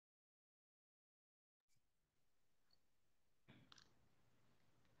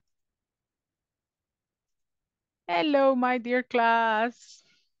Hello, my dear class.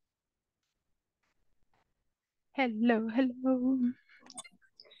 Hello, hello.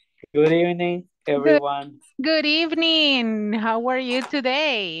 Good evening, Good, everyone. good evening. How are you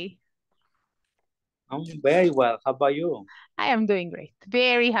today? I'm very well. How about you? I am doing great.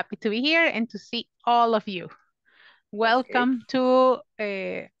 Very happy to be here and to see all of you. Okay. Welcome to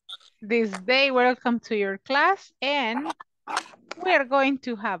this day. Welcome to your class. And we are going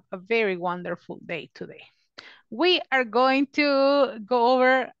to have a very wonderful day today. We are going to go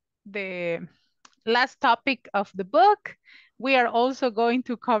over the last topic of the book. We are also going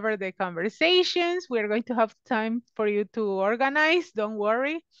to cover the conversations. We are going to have time for you to organize. Don't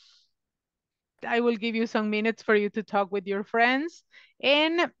worry. I will give you some minutes for you to talk with your friends.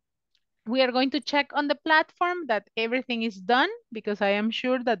 And we are going to check on the platform that everything is done because I am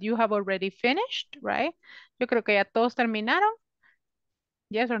sure that you have already finished, right? Yo creo que ya todos terminaron.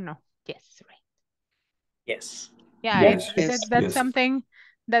 Yes or no? Yes, right. Yes. Yeah, Yes. that's something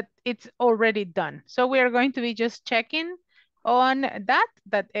that it's already done. So we are going to be just checking on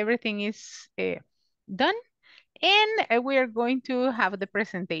that everything is done. And we are going to have the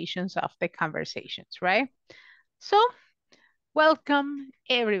presentations of the conversations, right? So welcome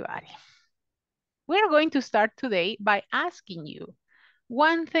everybody. We're going to start today by asking you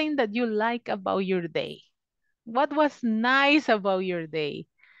one thing that you like about your day. What was nice about your day?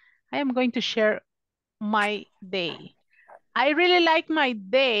 I am going to share my day. I really like my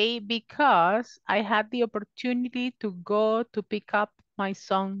day because I had the opportunity to go to pick up my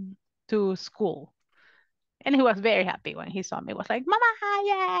son to school. And he was very happy when he saw me. He was like, Mama,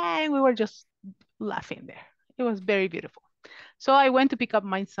 yay! And we were just laughing there. It was very beautiful. So I went to pick up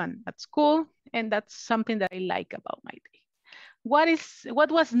my son at school, and that's something that I like about my day.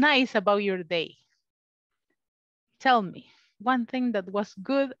 What was nice about your day? Tell me one thing that was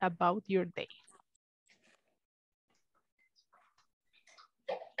good about your day.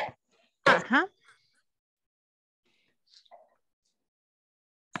 Uh-huh.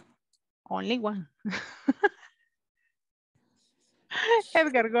 Only one.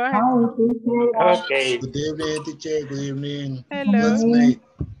 Edgar, go ahead. Hi, teacher. Okay. Good evening, teacher. Good evening, Good Hello. evening. classmate.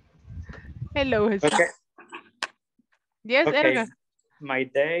 Hello, Jesus. Okay. Yes, Okay. Edgar. My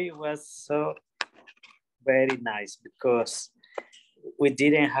day was so very nice because we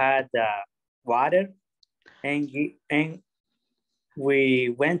didn't have water and we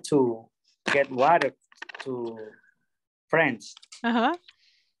went to get water to friends. Uh-huh.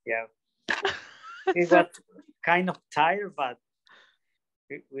 Yeah. It So, was kind of tired, but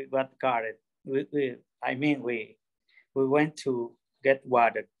we got it. We went to get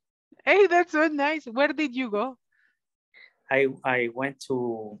water. hey, that's so nice. Where did you go? I went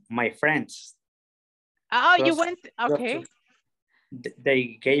to my friends. Oh, you Close, went. close Okay. to,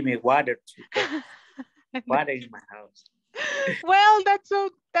 they gave me water to get water in my house. Well, that's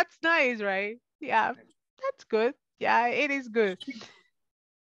nice, right? Yeah, that's good. Yeah, it is good.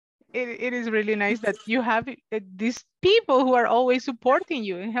 It is really nice that you have these people who are always supporting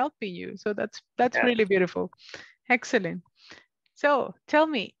you and helping you. So that's Yeah. really beautiful. Excellent. So tell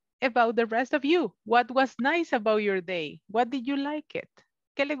me about the rest of you. What was nice about your day? What did you like it?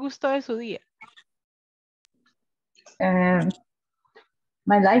 ¿Qué le gustó de su día?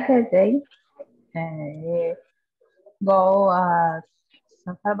 My life day go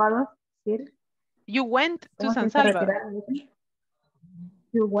San Salvador City. You went to ¿Cómo se San dice Salvador. retirar?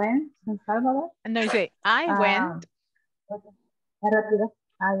 You went San Salvador. No, you say, I went. A retirar.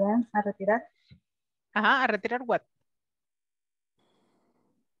 Allá, a retirar. Ajá, a retirar what?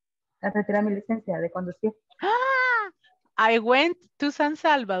 A retirar mi licencia de conducir. I went to San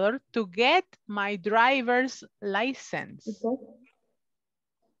Salvador to get my driver's license. Okay.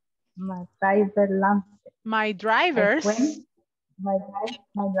 My driver license. My driver's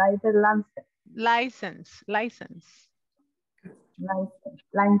My driver license. license. License.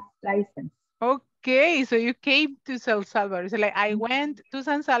 Okay, so you came to San Salvador. So like I went to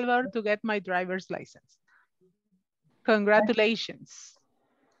San Salvador to get my driver's license. Congratulations.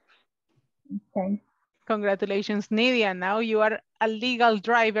 Okay. Congratulations, Nidia. Now you are a legal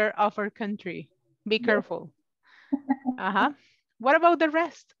driver of our country. Be careful. Uh-huh. What about the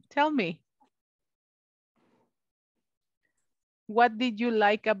rest? Tell me. What did you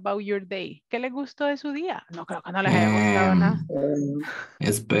like about your day? ¿Qué le gustó de su día? No creo que no les haya gustado nada.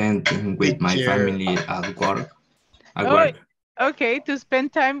 Spent with my Teacher, family at work. Oh, okay, to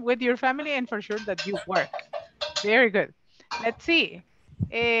spend time with your family and for sure that you work. Very good. Let's see.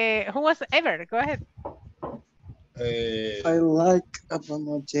 Who was ever? Go ahead. I like about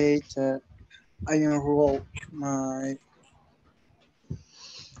my day that I enroll my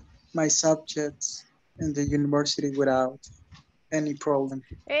subjects in the university without any problem.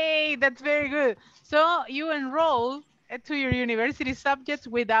 Hey, that's very good. So you enroll to your university subjects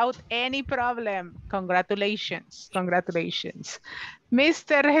without any problem. Congratulations. Congratulations.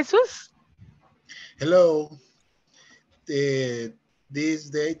 Mr. Jesus? Hello. This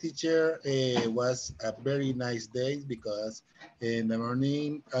day, teacher, was a very nice day because in the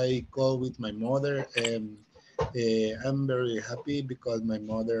morning I called with my mother, and I'm very happy because my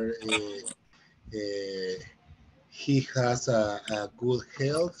mother he has a good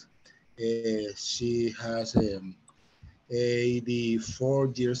health. She has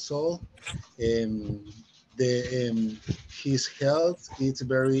 84 years old, and his health is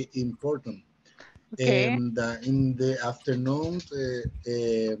very important. Okay. And in the afternoon,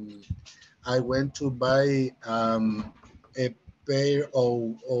 I went to buy a pair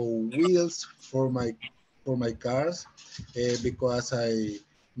of wheels for my cars because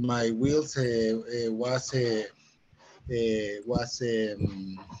my wheels was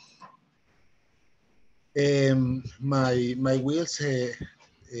my wheels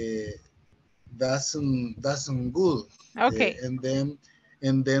doesn't good, Okay.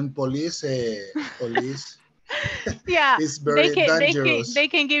 and then police Yeah, is very dangerous. they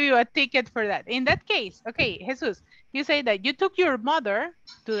can give you a ticket for that. In that case, okay, Jesus, you say that you took your mother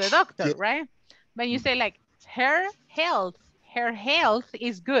to the doctor, Yeah. right? But you say like her health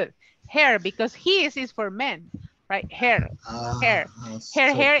is good. Her, because his is for men, right? Her, her,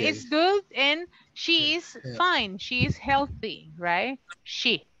 her hair Okay. is good and she is Yeah. fine. She is healthy, right?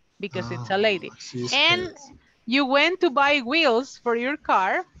 She, because it's a Ah, lady. she's And healthy. you went to buy wheels for your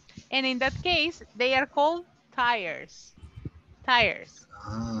car. And in that case, they are called tires. Tires.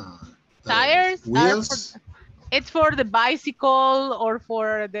 Ah, Tires are for, wheels. it's for the bicycle or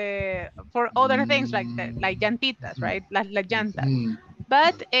for other things like that, like Mm, llantitas, mhm, right? Like llantas. mhm,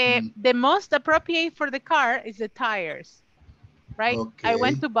 But mhm. the most appropriate for the car is the tires, right? I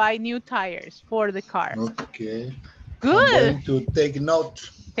went Okay, to buy new tires for the car. okay. I'm Good. going to take note.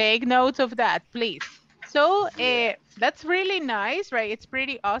 Take notes of that, please. So Yeah. that's really nice, right? It's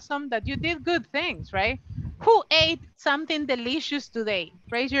pretty awesome that you did good things, right? Who ate something delicious today?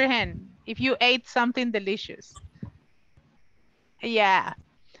 Raise your hand if you ate something delicious. Yeah.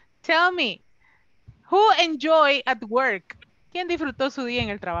 Tell me, who enjoy at work? ¿Quién disfrutó su día en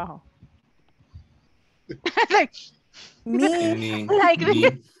el trabajo? like, Me. like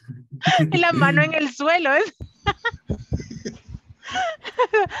Me. la mano en el suelo.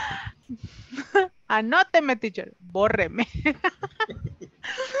 Anóteme, teacher. Bórreme.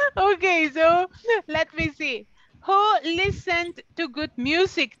 Okay, so let me see. Who listened to good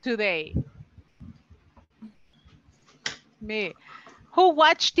music today? Me. Who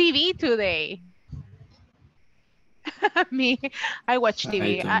watched TV today? Me. I watched I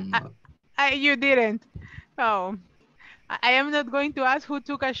TV. don't know. You didn't. Oh, I am not going to ask who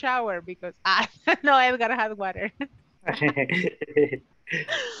took a shower because no, Edgar had water.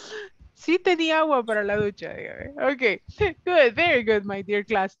 Sí tenía agua para la ducha, dígame. Okay, good, very good, my dear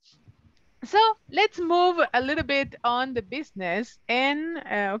class. So let's move a little bit on the business. And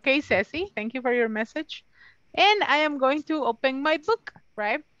okay, Ceci, thank you for your message. And I am going to open my book,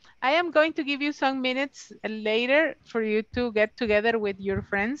 right? I am going to give you some minutes later for you to get together with your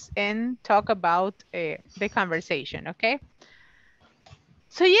friends and talk about the conversation, okay?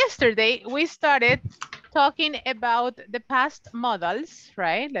 So yesterday we started talking about the past modals,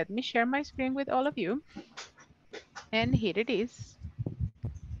 right? Let me share my screen with all of you. And here it is.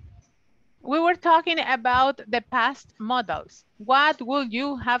 We were talking about the past modals. What would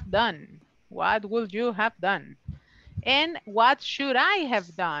you have done? What would you have done? And what should I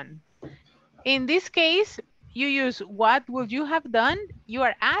have done? In this case, you use what would you have done? You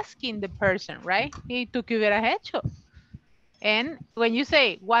are asking the person, right? ¿Y tú qué hubieras hecho? And when you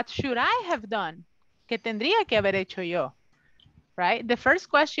say, what should I have done? ¿Qué tendría que haber hecho yo? Right? The first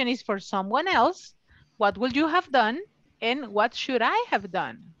question is for someone else. What would you have done? And what should I have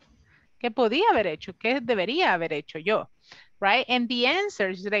done? ¿Qué podía haber hecho? ¿Qué debería haber hecho yo? Right? And the answer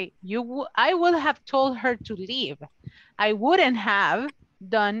is like, I would have told her to leave. I wouldn't have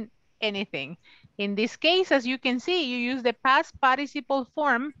done anything. In this case, as you can see, you use the past participle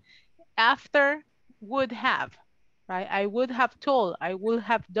form after would have, right? I would have told, I would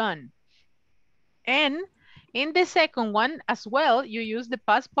have done. And in the second one as well, you use the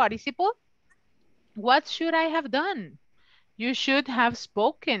past participle. What should I have done? You should have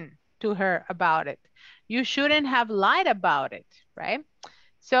spoken to her about it. You shouldn't have lied about it, right?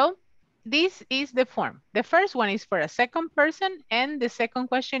 So this is the form. The first one is for a second person and the second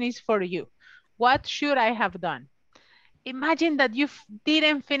question is for you. What should I have done? Imagine that you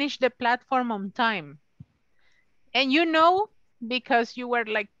didn't finish the platform on time. And you know, because you were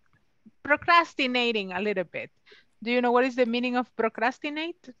like procrastinating a little bit. Do you know what is the meaning of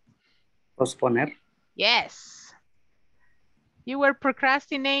procrastinate? Posponer. Yes. You were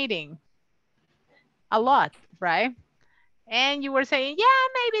procrastinating a lot, right? And you were saying, yeah,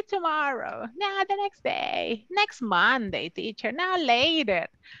 maybe tomorrow. No, the next day. Next Monday, teacher. Now later.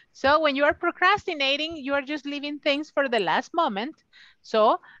 So when you are procrastinating, you are just leaving things for the last moment.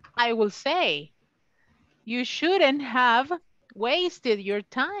 So I will say, you shouldn't have wasted your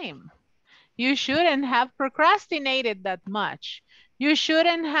time. You shouldn't have procrastinated that much. You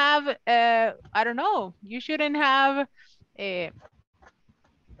shouldn't have, I don't know, you shouldn't have,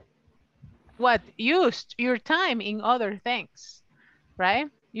 used your time in other things, right?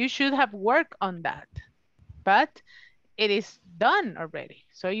 You should have worked on that, but it is done already.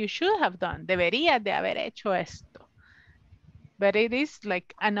 So you should have done, debería de haber hecho esto. But it is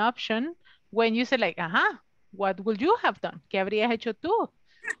like an option when you say like, what would you have done? ¿Qué habrías hecho tú?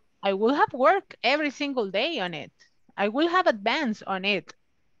 I will have worked every single day on it. I will have advanced on it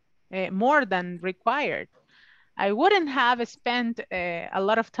more than required. I wouldn't have spent a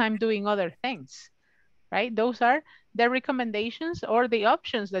lot of time doing other things, right? Those are the recommendations or the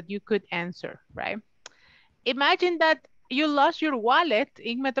options that you could answer, right? Imagine that you lost your wallet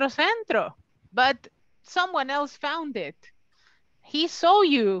in Metrocentro, but someone else found it. He saw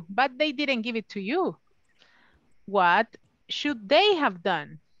you, but they didn't give it to you. What should they have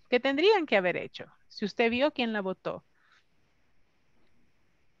done? ¿Qué tendrían que haber hecho? Si usted vio quién la botó.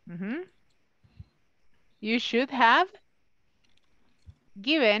 You should have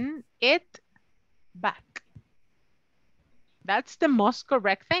given it back. That's the most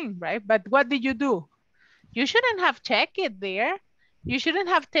correct thing, right? But what did you do? You shouldn't have checked it there. You shouldn't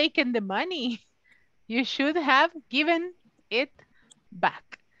have taken the money. You should have given it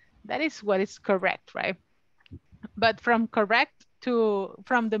back. That is what is correct, right? But from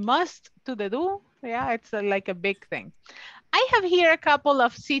the must to the do, yeah, it's like a big thing. I have here a couple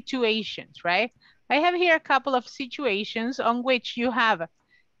of situations, right? I have here a couple of situations on which you have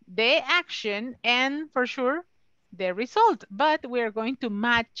the action and for sure the result, but we're going to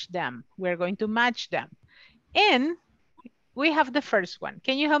match them. We're going to match them. And we have the first one.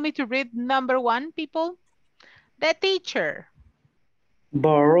 Can you help me to read number one, people? The teacher.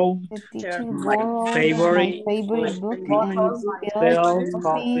 Borrow The teacher my borrowed favorite my favorite book and spelled spilled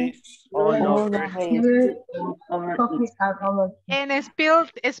coffee all all over. over it. Copies are all And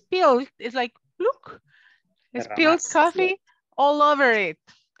spilled is like, look, spilled Derramarse. coffee all over it.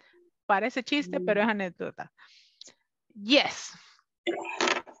 Parece chiste, pero es anécdota. Yes.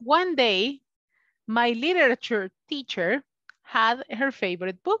 One day, my literature teacher had her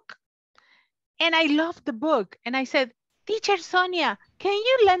favorite book. And I loved the book. And I said, Teacher Sonia, can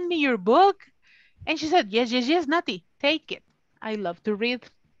you lend me your book? And she said, yes, Nati, take it. I love to read.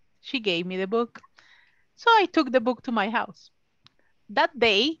 She gave me the book. So I took the book to my house. That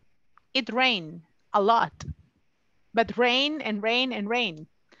day, it rained a lot, but rain and rain and rain.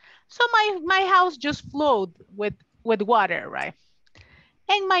 So my house just flowed with water, right?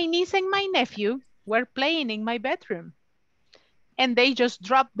 And my niece and my nephew were playing in my bedroom. And they just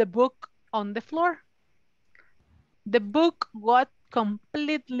dropped the book on the floor. The book got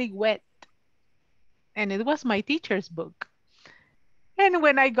completely wet. And it was my teacher's book. And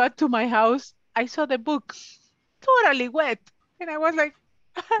when I got to my house, I saw the book totally wet. And I was like,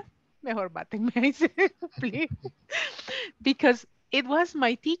 mejor mátenme, I said, please. Because it was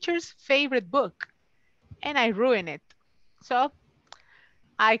my teacher's favorite book. And I ruined it. So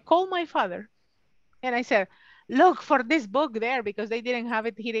I called my father and I said, look for this book there because they didn't have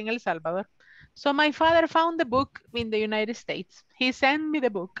it here in El Salvador. So my father found the book in the United States. He sent me the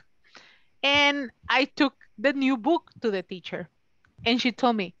book. And I took the new book to the teacher. And she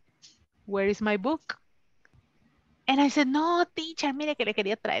told me, where is my book? And I said, no, teacher, mire que le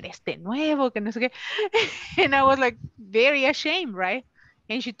quería traer este nuevo, que no sé qué. And I was like very ashamed, right?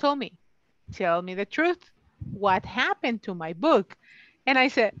 And she told me, tell me the truth. What happened to my book? And I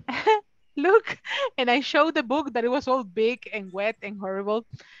said, look. And I showed the book that it was all big and wet and horrible.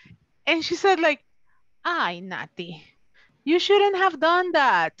 And she said like, ay, Nati, you shouldn't have done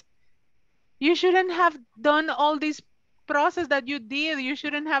that. You shouldn't have done all this process that you did. You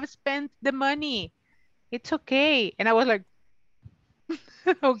shouldn't have spent the money. It's okay. And I was like,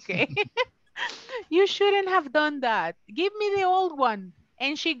 okay. You shouldn't have done that. Give me the old one.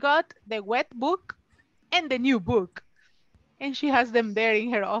 And she got the wet book and the new book. And she has them there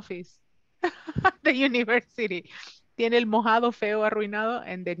in her office. The university. Tiene el mojado feo arruinado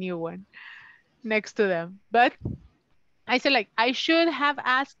and the new one next to them. But I said like, I should have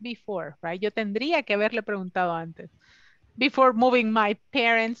asked before, right? Yo tendría que haberle preguntado antes. Before moving my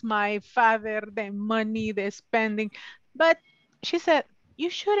parents, my father, the money, the spending. But she said, you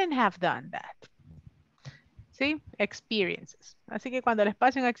shouldn't have done that. ¿Sí? Experiences. Así que cuando les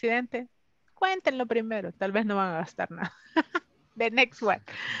pase un accidente, cuéntenlo primero. Tal vez no van a gastar nada. The next one.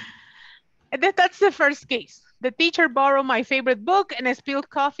 That's the first case. The teacher borrowed my favorite book and spilled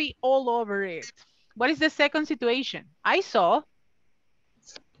coffee all over it. What is the second situation? I saw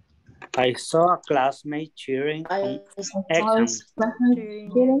I saw a classmate cheering on exams.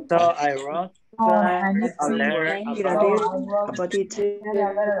 cheering. So I wrote a letter about it.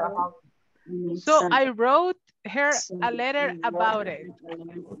 So I wrote her a letter about it.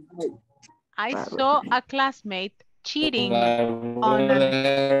 I saw a classmate cheating on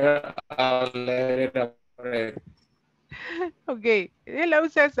Okay. Hello,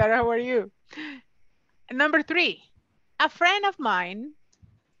 Cesar. How are you? Number 3. A friend of mine.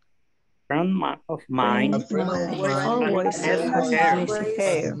 Of mine always has hair.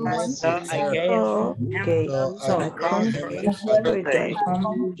 hair. So I gave him for his birthday.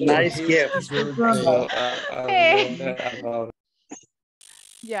 Nice gift.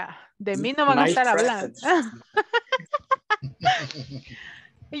 Ya, de mí no van a estar hablando.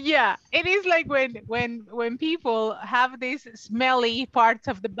 Yeah, it is like when people have these smelly parts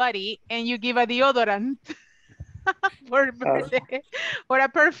of the body and you give a deodorant for birthday or a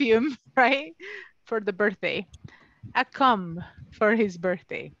perfume, right? For the birthday. A comb for his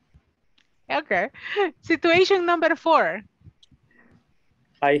birthday. Okay. Situation number 4.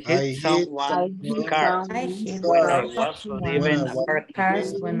 I hit someone's car when I was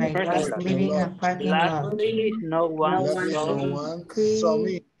leaving a parking lot. Luckily, no one saw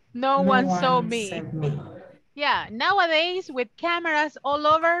me. No one saw me. Yeah, nowadays with cameras all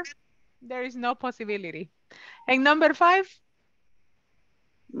over, there is no possibility. And number 5?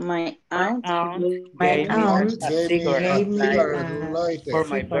 My aunt gave me a cigarette lighter for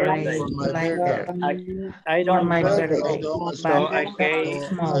my birthday. I don't smoke, so I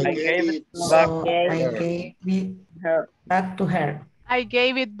gave it back to her. I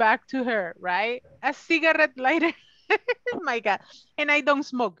gave it back to her, right? A cigarette lighter. Oh my God. And I don't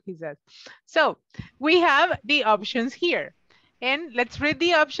smoke, he says. So we have the options here. And let's read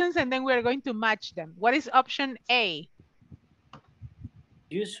the options and then we're going to match them. What is option A?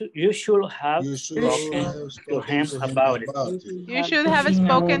 You should have spoken to him about it. You should have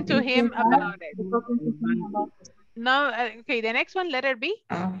spoken to him about it. No, okay, the next one, letter B.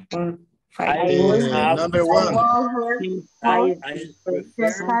 Number 1. I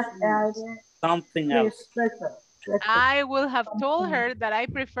prefer something else. I will have told her that I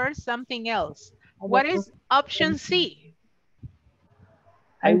prefer something else. What is option C?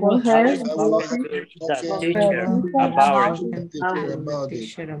 I will have spoken to the teacher about it.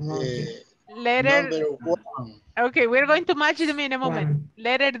 Letter. Okay, we're going to match them in a moment.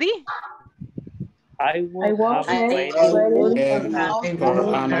 Letter D. I will have waited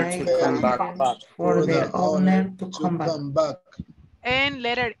for the owner to come back. And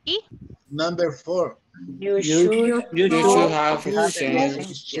letter E. Number 4. You should have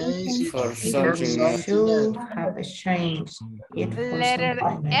exchanged for something else. Should have exchanged it for Letter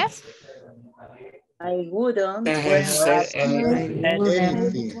something F. I wouldn't have said anything.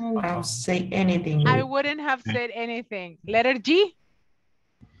 I wouldn't have said anything. Letter G.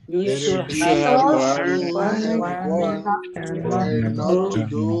 You should have warned not to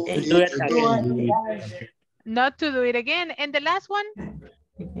do it again. Not to do it again. And the last one?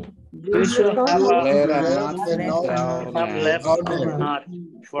 You should have left a note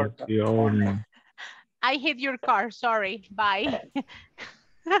for the owner. I hit your car, sorry, bye.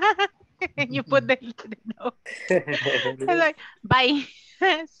 And you put the note. I was like, bye,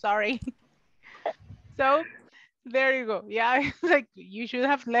 sorry. So there you go. Yeah, like you should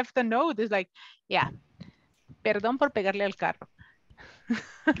have left a note. It's like, yeah, perdón por pegarle al carro.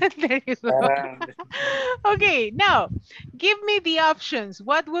 There you go. Okay, now give me the options.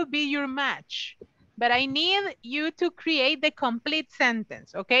 What will be your match? But I need you to create the complete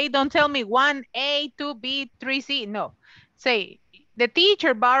sentence, okay? Don't tell me 1A, 2B, 3C. No. Say, the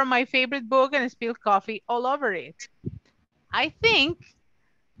teacher borrowed my favorite book and spilled coffee all over it. I think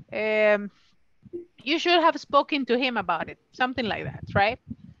you should have spoken to him about it. Something like that, right?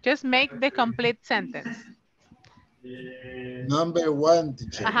 Just make the complete sentence. Number 1,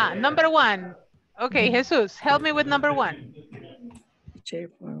 teacher. Number 1. Okay, Jesus, help me with number 1.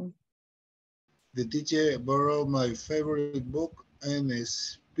 The teacher borrowed my favorite book and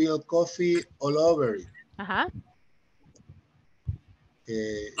spilled coffee all over it.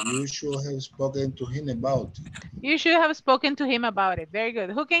 You should have spoken to him about it. You should have spoken to him about it. Very good.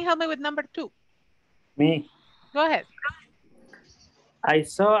 Who can help me with number 2? Me. Go ahead. I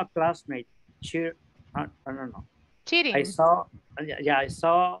saw a classmate cheer. No. Cheating. I saw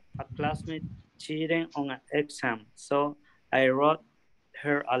a classmate cheating on an exam, so I wrote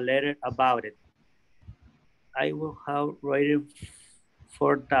her a letter about it. I will have written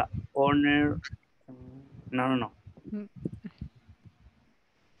for the owner. No.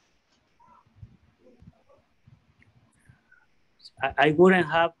 I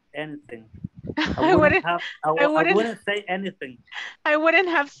wouldn't have anything. I wouldn't say anything. I wouldn't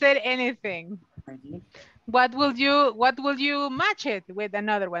have said anything. Mm-hmm. What will you match it with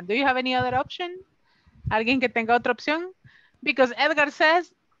another one? Do you have any other option? ¿Alguien que tenga otra opción? Because Edgar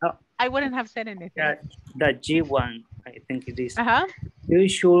says, I wouldn't have said anything. The G one, I think it is. You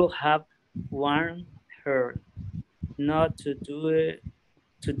should have warned her not to do it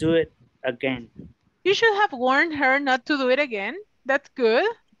again. You should have warned her not to do it again. That's good.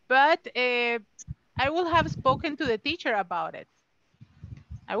 But I will have spoken to the teacher about it.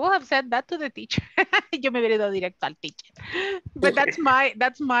 I will have said that to the teacher. Yo me hubiera ido directo al teacher. But that's my,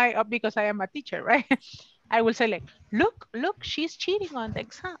 because I am a teacher, right? I will say like, look, she's cheating on the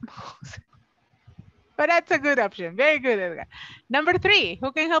exam. But that's a good option. Very good, Edgar. Number 3.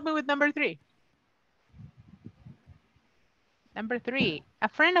 Who can help me with number 3? Number 3. A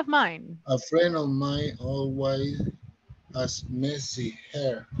friend of mine. A friend of mine always has messy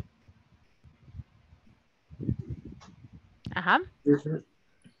hair. A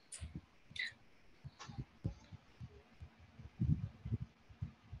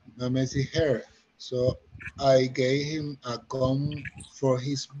messy hair. So I gave him a comb for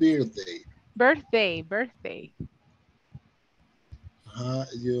his birthday. Birthday.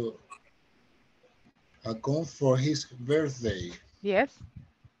 A comb for his birthday. Yes.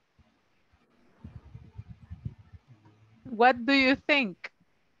 What do you think?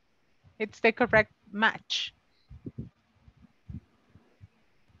 It's the correct match.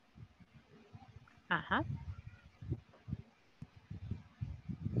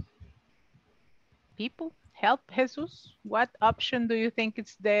 People, help Jesus. What option do you think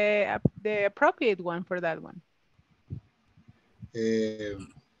is the appropriate one for that one?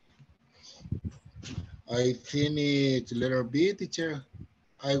 I finished letter B, teacher.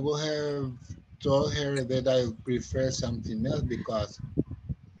 I would have told her that I prefer something else because.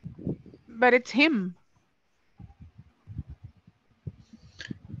 But it's him.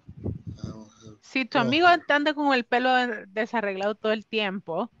 Si tu amigo anda con el pelo desarreglado todo el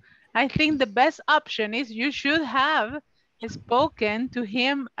tiempo, I think the best option is you should have spoken to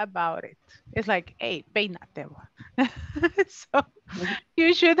him about it. It's like, hey, peínate. So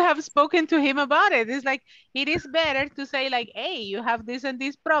you should have spoken to him about it. It's like, it is better to say like, hey, you have this and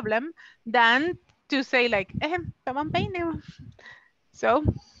this problem than to say like, toma un peine. So,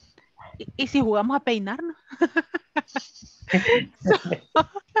 ¿y si jugamos a peinarnos? So,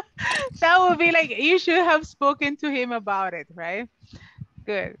 that would be like, you should have spoken to him about it, right?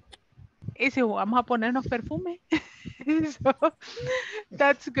 Good. ¿Y si vamos a ponernos perfume? So,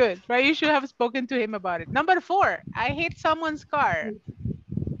 that's good, right? You should have spoken to him about it. Number 4, I hit someone's car.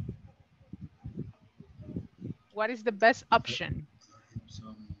 What is the best option?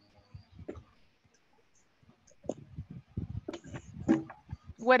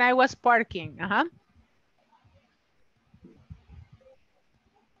 When I was parking,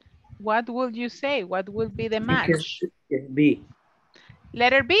 What would you say? What would be the match? B.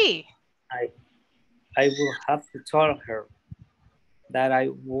 Letter B. I will have to tell her that I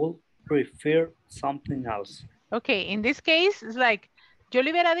would prefer something else. Okay, in this case, it's like, yo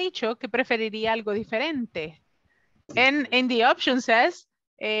le hubiera dicho que preferiría algo diferente. And in the option says,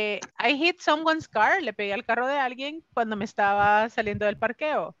 I hit someone's car, le pegué al carro de alguien cuando me estaba saliendo del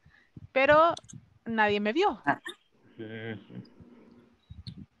parqueo, pero nadie me vio.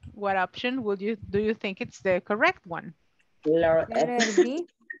 What option do you think it's the correct one? Letter B.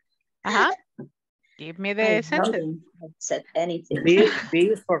 Give me the sentence. Said anything. B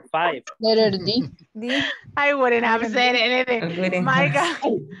for 5. Letter D. I wouldn't have said anything. My God.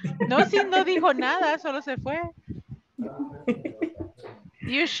 No, si no dijo nada, solo se fue.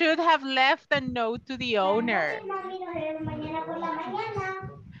 You should have left a note to the owner.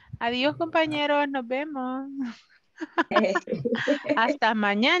 Adiós, compañeros, nos vemos. Hasta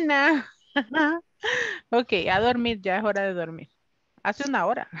mañana. Ok, a dormir, ya es hora de dormir. Hace una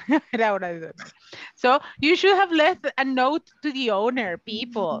hora, era hora de dormir. So, you should have left a note to the owner,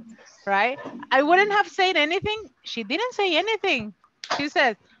 people, right? I wouldn't have said anything. She didn't say anything. She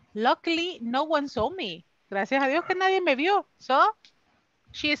said, luckily, no one saw me. Gracias a Dios que nadie me vio. So,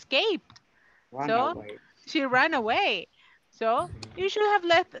 She escaped. Run So away. she ran away. So you should have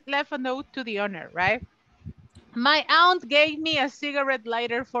left a note to the owner, right? My aunt gave me a cigarette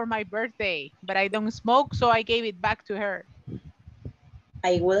lighter for my birthday, but I don't smoke, so I gave it back to her.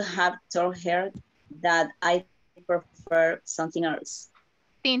 I will have told her that I prefer something else.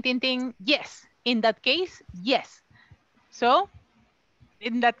 Ting, ting, ting. Yes. In that case, yes. So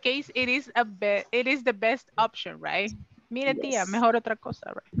in that case, it is the best option, right? Mire, tía, Yes. mejor otra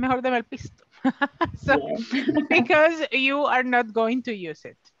cosa, right? Mejor deme el pisto. So, Yeah. because you are not going to use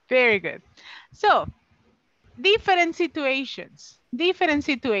it. Very good. So, different situations. Different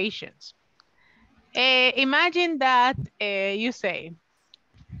situations. Imagine that you say,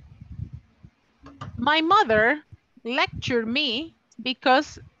 my mother lectured me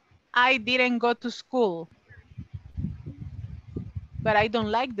because I didn't go to school, but I don't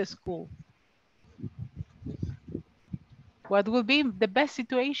like the school. What would be the best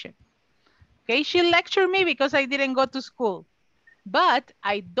situation? Okay, she lectured me because I didn't go to school, but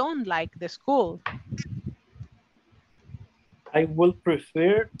I don't like the school. I would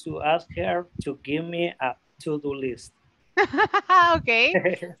prefer to ask her to give me a to-do list.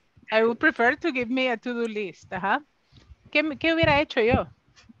 Okay, I would prefer to give me a to-do list. Ajá. ¿Qué hubiera hecho yo?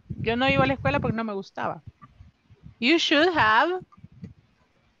 Yo no iba a la escuela porque no me gustaba. You should have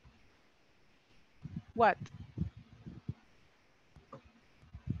what?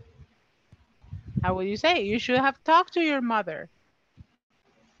 How would you say? You should have talked to your mother.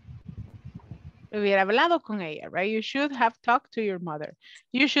 Hubiera hablado con ella, right? You should have talked to your mother.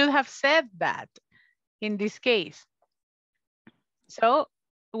 You should have said that in this case. So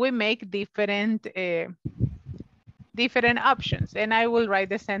we make different options, and I will write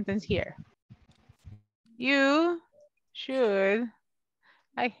the sentence here. You should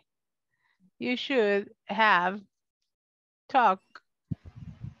have talked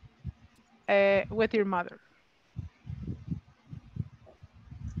with your mother.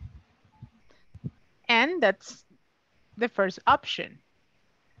 And that's the first option.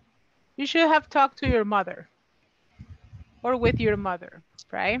 You should have talked to your mother or with your mother,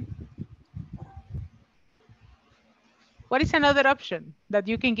 right? What is another option that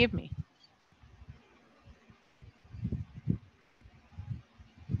you can give me?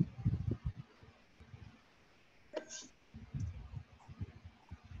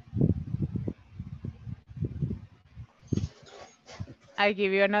 I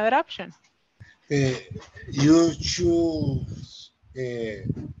give you another option. You should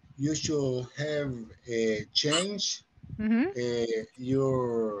have changed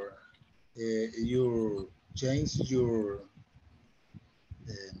your change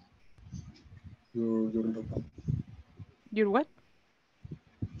your what?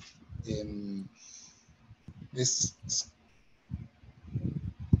 It's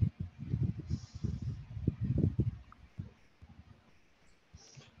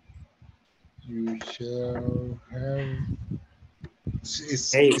you shall have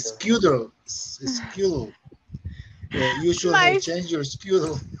schedule. You should have changed your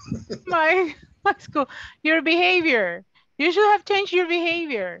schedule. my school, your behavior. You should have changed your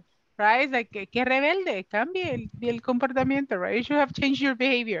behavior, right? It's like que rebelde, cambie el comportamiento, right? You should have changed your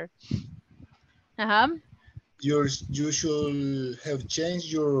behavior. You should have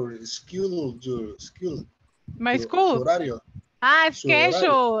changed your schedule. My school. Su horario.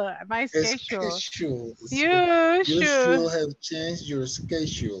 Schedule. My schedule. You should have changed your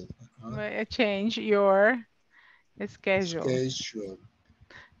schedule. Change your schedule.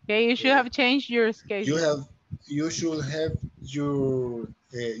 Okay, you should have changed your schedule. You should have your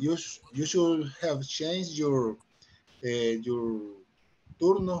you should have changed your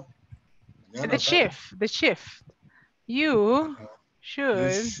turno. The shift. You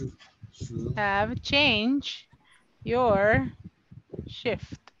should have changed your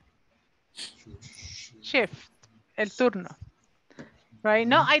shift. El turno. Right?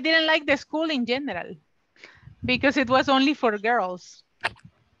 No, I didn't like the school in general because it was only for girls.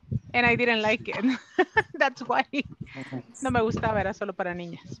 And I didn't like it. That's why. No me gustaba, era solo para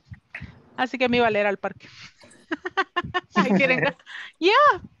niñas. Así que me iba a leer al parque. I didn't go.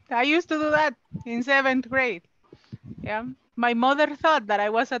 Yeah, I used to do that in 7th grade. Yeah. My mother thought that I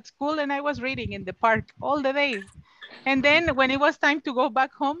was at school and I was reading in the park all the day. And then when it was time to go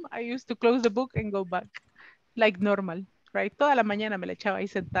back home, I used to close the book and go back like normal, right? Toda la mañana me la echaba ahí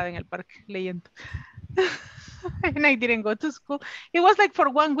sentada en el parque leyendo. And I didn't go to school. It was like for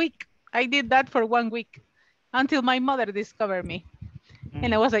 1 week. I did that for 1 week until my mother discovered me.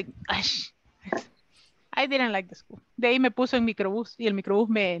 And I was like, gosh, I didn't like the school. De ahí me puso en microbús y el microbús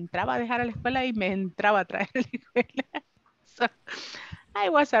me entraba a dejar a la escuela y me entraba a traer a la escuela. So, I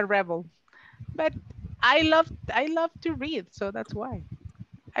was a rebel, but I love to read, so that's why.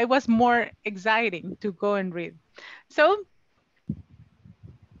 It was more exciting to go and read. So,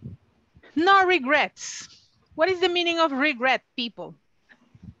 no regrets. What is the meaning of regret, people?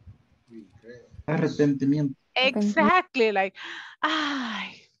 Arrepentimiento. Exactly, like,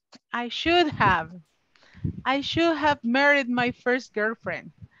 I should have married my first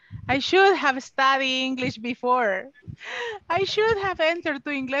girlfriend. I should have studied English before. I should have entered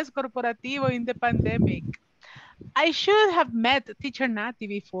to Inglés Corporativo in the pandemic. I should have met teacher Nati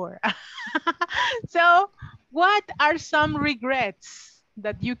before. So what are some regrets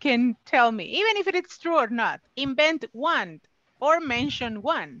that you can tell me, even if it's true or not? Invent one or mention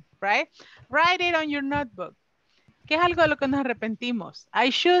one, right? Write it on your notebook. ¿Qué es algo de lo que nos arrepentimos? I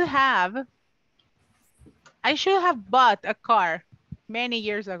should have bought a car many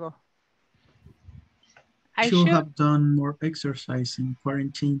years ago. I should have done more exercise in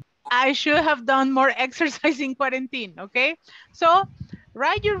quarantine. I should have done more exercise in quarantine, okay? So,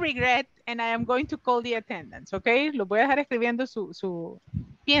 write your regret and I am going to call the attendance, okay? Lo voy a dejar escribiendo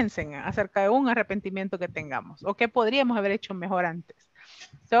piensen acerca de un arrepentimiento que tengamos o que podríamos haber hecho mejor antes.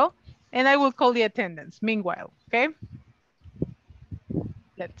 So, and I will call the attendance meanwhile, okay?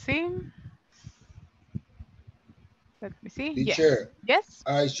 Let's see. Let me see. Teacher, yes.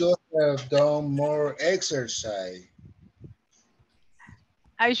 I should have done more exercise.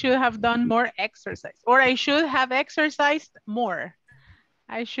 I should have done more exercise, or I should have exercised more.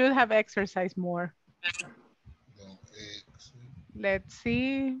 I should have exercised more. Let's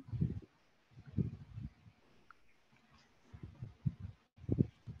see.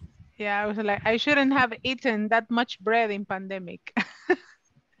 Yeah, I was like, I shouldn't have eaten that much bread in pandemic.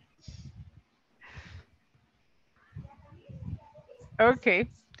 Okay.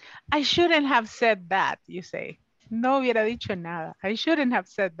 I shouldn't have said that, you say. No hubiera dicho nada. I shouldn't have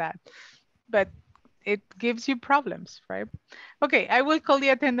said that. But it gives you problems, right? Okay, I will call the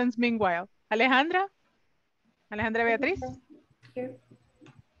attendance meanwhile. Alejandra? Alejandra Beatriz?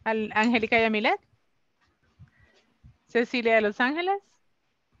 Angélica Yamilet? Cecilia de Los Ángeles?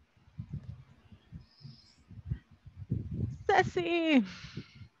 Ceci.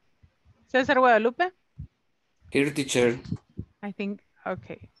 César Guadalupe? Here, teacher. I think,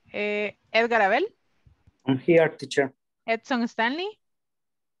 okay. Edgar Abel? I'm here, teacher. Edson Stanley?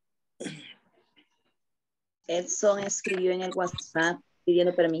 Edson escribió en el WhatsApp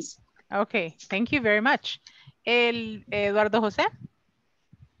pidiendo permiso. Okay, thank you very much. Eduardo José?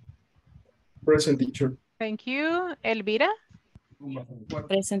 Present, teacher. Thank you. Elvira?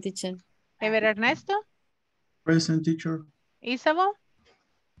 Present, teacher. Ever Ernesto? Present, teacher. Isabel?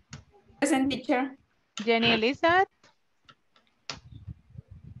 Present, teacher. Jenny Elizabeth?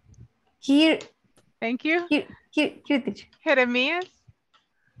 Here. Thank you. Here, teacher. Jeremias?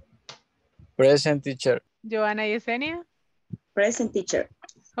 Present, teacher. Joana Yesenia? Present, teacher.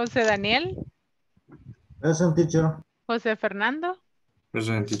 José Daniel? Present, teacher. José Fernando?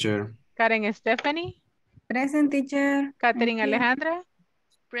 Present, teacher. Karen Stephanie? Present, teacher. Catherine Alejandra?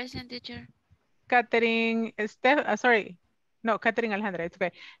 Present, teacher. Catherine sorry. No, Catherine Alejandra, it's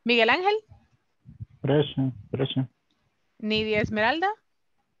okay. Miguel Ángel? Present. Nidia Esmeralda?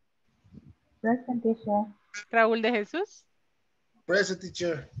 Present, teacher. Raúl de Jesús? Present,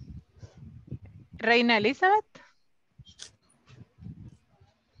 teacher. Reina Elizabeth?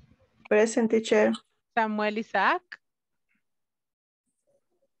 Present, teacher. Samuel Isaac?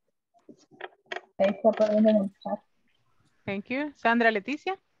 Ahí está poniendo en el chat. Thank you. Sandra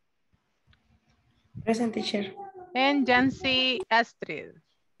Leticia? Present, teacher. And Jancy Astrid?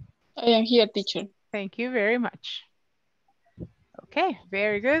 I am here, teacher. Thank you very much. Okay,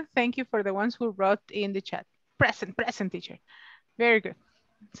 very good. Thank you for the ones who wrote in the chat. Present, teacher. Very good.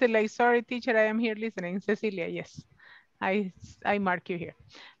 So like, sorry, teacher, I am here listening. Cecilia, yes. I mark you here.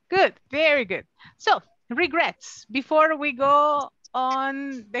 Good, very good. So, regrets. Before we go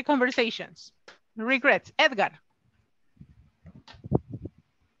on the conversations. Regrets. Edgar.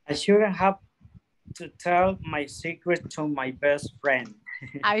 I shouldn't have to tell my secret to my best friend.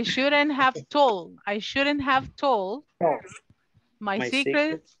 I shouldn't have told my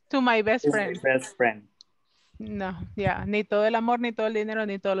secret to my best friend. Best friend. No, yeah, ni todo el amor, ni todo el dinero,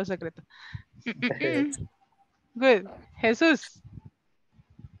 ni todos los secretos. Good. Jesús.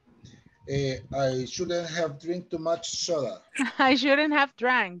 I shouldn't have drink too much soda. I shouldn't have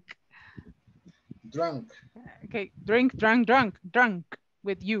drank. Drunk. Okay, drink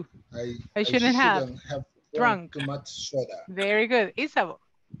with you. I shouldn't have drunk too much soda. Very good. Isabel.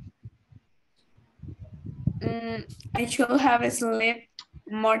 I should have slept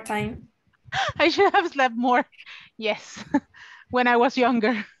more time. I should have slept more. Yes. when I was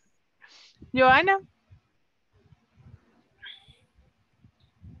younger. Joanna?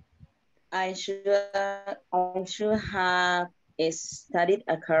 I should have studied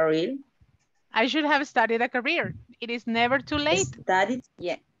a career. I should have studied a career. It is never too late. Studied,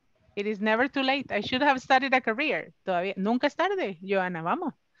 yeah. It is never too late. I should have studied a career. Todavía, nunca es tarde, Joanna,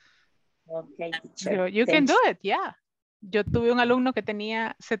 vamos. Okay, teacher. You can do it, yeah. Yo tuve un alumno que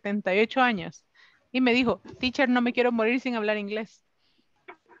tenía 78 años y me dijo, teacher, no me quiero morir sin hablar inglés.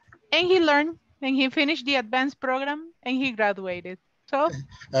 And he learned, and he finished the advanced program, and he graduated. So,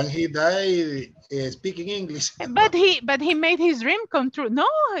 and he died speaking English. but he made his dream come true. No,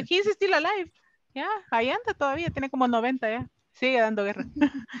 he's still alive. Yeah, ahí anda todavía, tiene como 90 ya. Sigue dando guerra.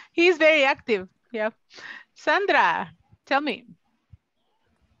 He's very active. Yeah. Sandra, tell me.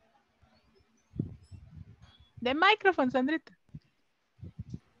 The microphone, Sandrita.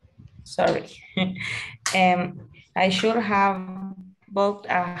 Sorry. I should have bought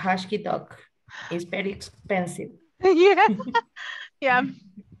a husky dog. It's very expensive. Yeah. Yeah.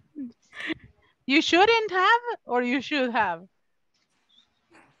 You shouldn't have or you should have?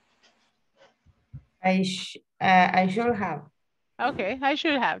 I should have. Okay, I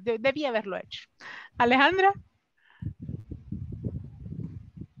should have. Debí haberlo hecho. Alejandra?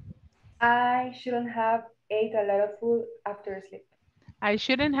 I shouldn't have ate a lot of food after sleep. I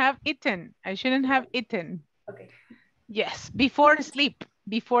shouldn't have eaten. I shouldn't have eaten. Okay. Yes, before sleep.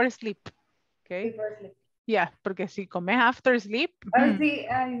 Before sleep. Okay. Before sleep. Yeah, porque si comes after sleep. Sí,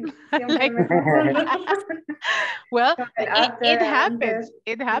 Like, well, it happens. Antes.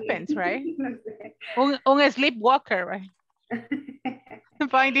 It happens, right? Un sleepwalker, right?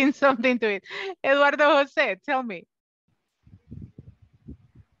 Finding something to eat. Eduardo Jose, tell me.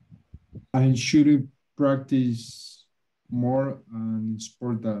 I should practice more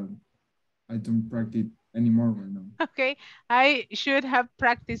sport that I don't practice anymore right now. Okay, I should have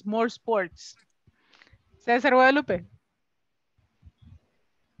practiced more sports. Cesar Guadalupe.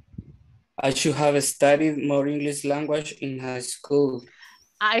 I should have studied more English language in high school.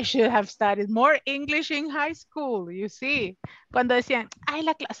 I should have studied more English in high school, you see. Cuando decían, ay,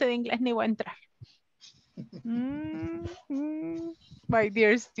 la clase de inglés ni voy a entrar. My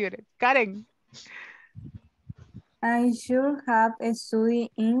dear student. Karen. I should have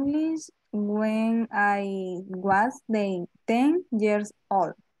studied English when I was 10 years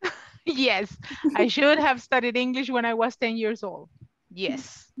old. Yes, I should have studied English when I was 10 years old.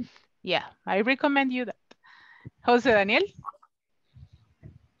 Yes. Yeah, I recommend you that. Jose Daniel?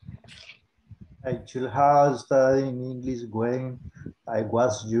 I should have studied English when I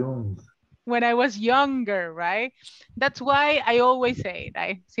was young. When I was younger, right? That's why I always say,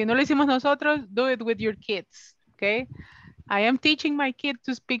 right? Si no lo hicimos nosotros, do it with your kids, okay? I am teaching my kid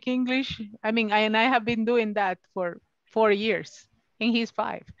to speak English. I mean, I have been doing that for 4 years, and he's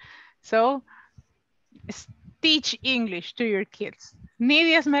 5. So, teach English to your kids.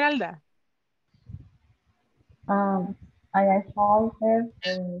 Nidia Esmeralda. I have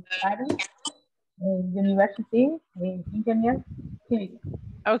studied university engineer.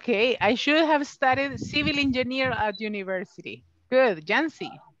 Okay, I should have studied civil engineer at university. Good, Jancy.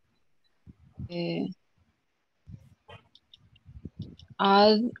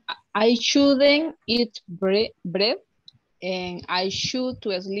 I shouldn't eat bread and I should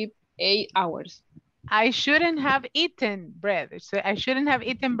to sleep 8 hours. I shouldn't have eaten bread. So I shouldn't have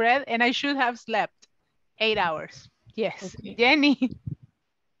eaten bread and I should have slept 8 hours. Yes, okay. Jenny.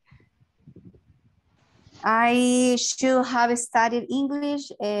 I should have studied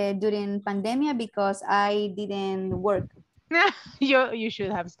English during pandemic because I didn't work. You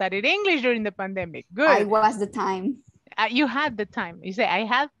should have studied English during the pandemic. Good. I was the time. You had the time. You say, I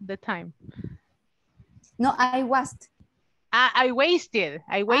had the time. No, I was. I wasted.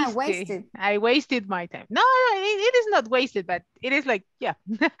 I wasted my time. No, it is not wasted, but it is like, yeah,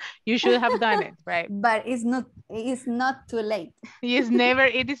 you should have done it, right? But it's not too late.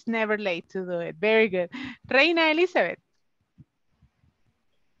 It is never late to do it. Very good. Reina Elizabeth.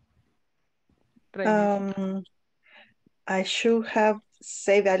 Reina. I should have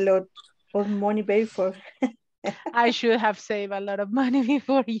saved a lot of money before. I should have saved a lot of money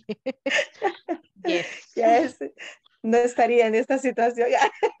before. Yes. Yes. No estaría en esta situación.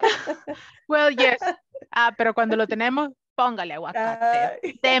 Well, yes. Pero cuando lo tenemos, póngale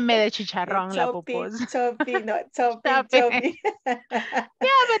aguacate. Deme de chicharrón la pupusa. Choppy. Yeah,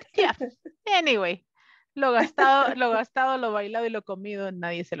 but yeah. Anyway, lo gastado, lo bailado y lo comido,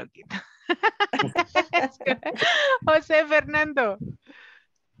 nadie se lo quita. José Fernando.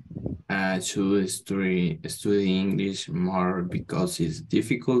 I should study English more because it's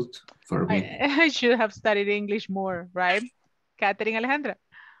difficult for me. I should have studied English more, right? Catherine Alejandra.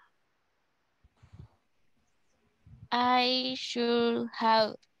 I should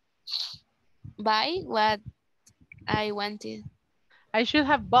have buy what I wanted. I should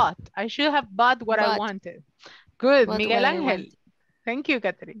have bought. I should have bought what I wanted. Good. Miguel Angel. Thank you,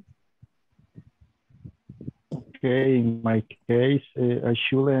 Catherine. Okay, in my case, I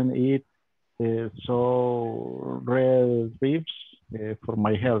shouldn't eat so red ribs for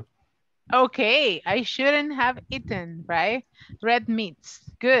my health. Okay, I shouldn't have eaten, right? Red meats.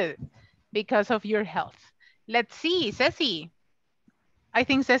 Good. Because of your health. Let's see, Ceci. I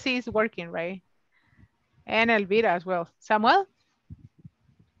think Ceci is working, right? And Elvira as well. Samuel?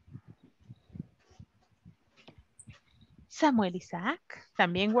 Samuel Isaac,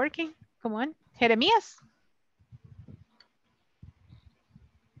 también working. Come on. Jeremías.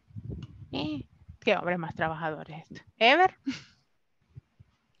 Qué hombre más trabajador es este. Ever.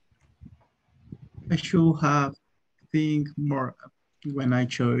 I should have think more when I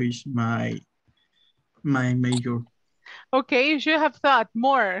chose my major. Okay, you should have thought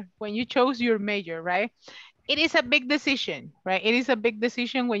more when you chose your major, right? It is a big decision, right? It is a big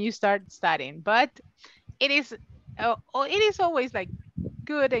decision when you start studying, but it is always like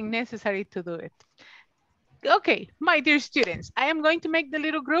good and necessary to do it. Okay, my dear students, I am going to make the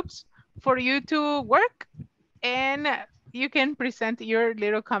little groups for you to work and you can present your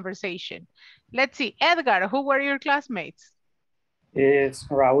little conversation. Let's see, Edgar, who were your classmates? It's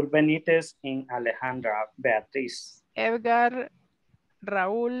Raúl Benítez and Alejandra Beatriz. Edgar,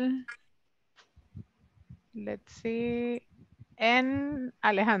 Raúl, let's see, and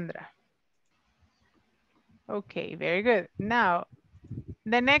Alejandra. Okay, very good. Now,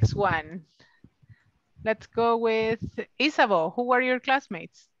 the next one. Let's go with Isabel. Who were your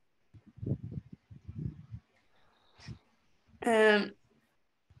classmates? Ever.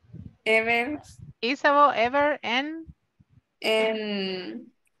 Isabel, Ever, and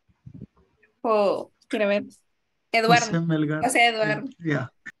quiero ver. Eduardo. José Melgar. José Eduardo. Yeah.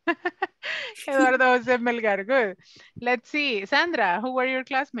 Eduardo José Melgar, good. Let's see, Sandra, who were your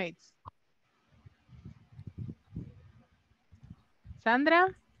classmates? Sandra?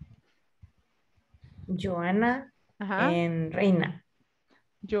 Joana and Reina.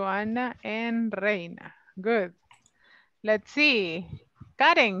 Joana and Reina, good. Let's see,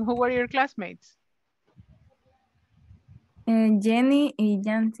 Karen, who were your classmates? Jenny y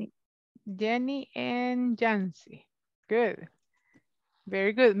Yancy. Jenny and Jancy, good.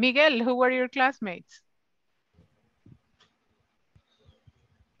 Very good. Miguel, who were your classmates?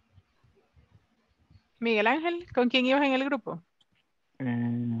 Miguel Ángel, ¿con quién ibas en el grupo?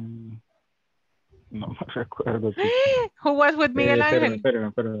 No me recuerdo. Who was with Miguel Ángel?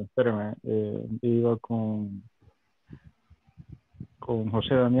 Espérame. Iba con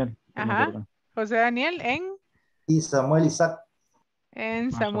José Daniel. Ajá. José Daniel en... Y Samuel Isaac.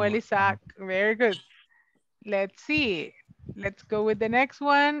 And Samuel Isaac. Very good. Let's see. Let's go with the next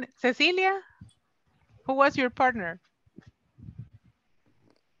one. Cecilia, who was your partner?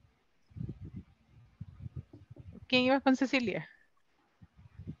 ¿Quién iba con Cecilia?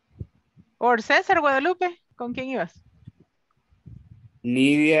 Or César Guadalupe, ¿con quién ibas?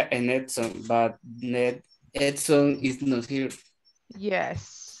 Nidia and Edson, but Edson is not here.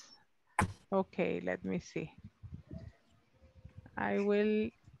 Yes. Okay, let me see. I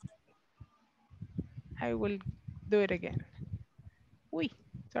will do it again. Uy,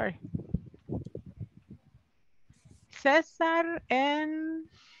 sorry. César and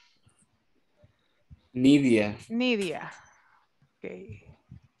Nidia. Nidia. Okay.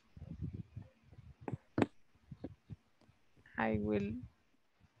 I will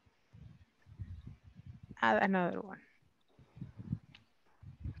add another one.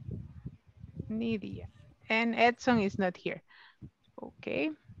 Nidia. And Edson is not here.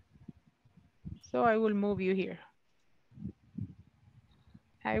 Okay. So I will move you here.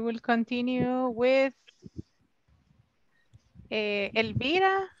 I will continue with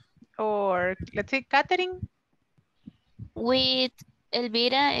Elvira, or let's say Catherine. With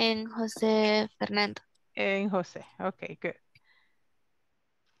Elvira and Jose Fernando. And Jose. Okay, good.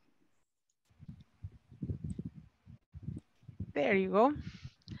 There you go.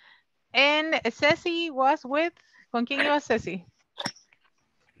 And Ceci was with, ¿con quién iba Ceci?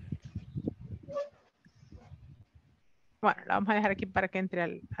 Bueno, la vamos a dejar aquí para que entre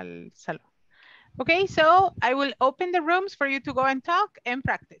al salón. Okay, so I will open the rooms for you to go and talk and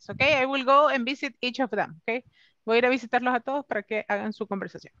practice, okay? I will go and visit each of them, okay? Voy a ir a visitarlos a todos para que hagan su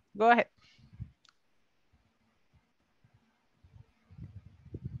conversación. Go ahead.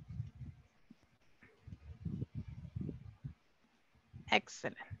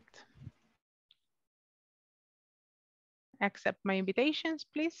 Excellent. accept my invitations,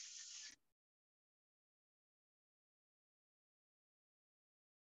 please?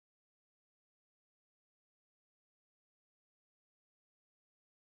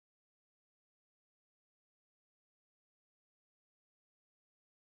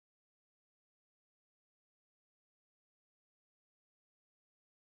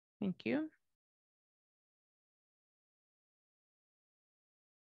 Thank you.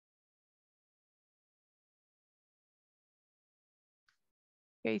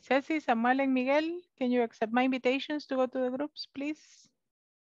 Okay, Ceci, Samuel, and Miguel, can you accept my invitations to go to the groups, please?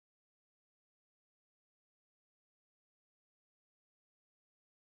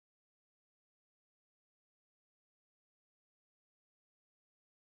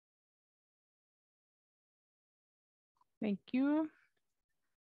 Thank you.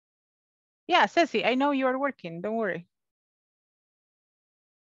 Yeah, Ceci, I know you are working, don't worry.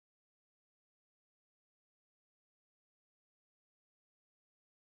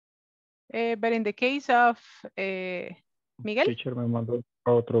 But in the case of Miguel. Teacher me mandó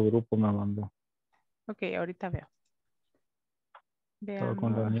a otro grupo, me mandó. Ok, ahorita veo. Estaba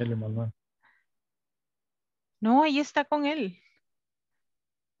con Veamos. Daniel y Manuel. No, ahí está con él.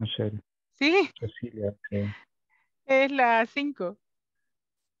 En serio. Sí. Cecilia, sí. Es la 5.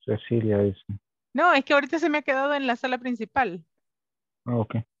 Cecilia dice. No, es que ahorita se me ha quedado en la sala principal. Ah,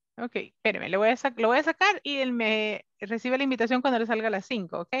 ok. Ok, espérame, lo voy a sacar y él me recibe la invitación cuando le salga a las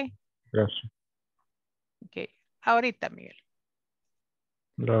 5, ¿ok? Gracias. Ok, ahorita, Miguel.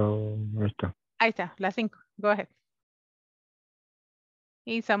 Ahí está. Ahí está, las 5. Go ahead.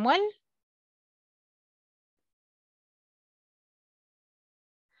 ¿Y Samuel?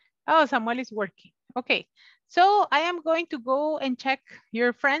 Oh, Samuel is working. Okay, so I am going to go and check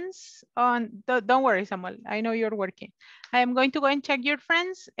your friends on, don't worry, Samuel, I know you're working. I am going to go and check your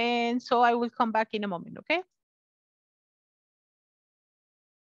friends, and so I will come back in a moment, okay?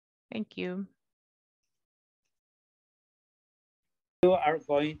 Thank you. You are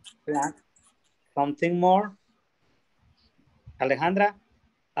going to plan something more? Alejandra?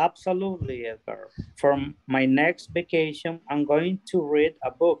 Absolutely, Edgar. For my next vacation, I'm going to read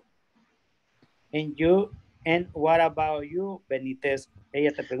a book. And you, and what about you, Benitez?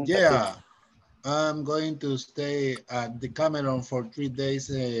 Ella te pregunta. Yeah, I'm going to stay at the Cameron for 3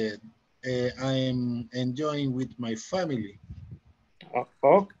 days. I'm enjoying with my family.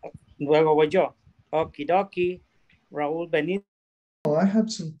 Luego voy yo. Okie dokie. Raúl Benítez. Oh, I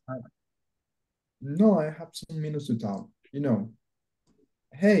have some time. No, I have some minutes to talk. You know,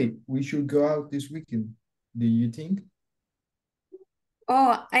 hey, we should go out this weekend. Do you think?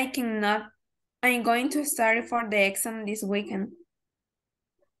 Oh, I cannot. I'm going to study for the exam this weekend.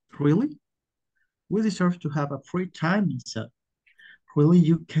 Really? We deserve to have a free time, Lisa. Really,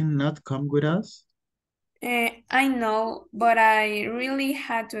 you cannot come with us? I know, but I really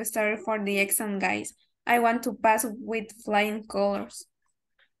had to study for the exam, guys. I want to pass with flying colors.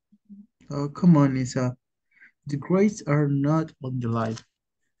 Oh, come on, Lisa. The grades are not on the line.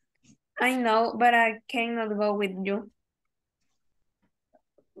 I know, but I cannot go with you.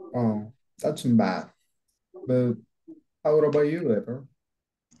 Oh, that's bad. But how about you, Leper?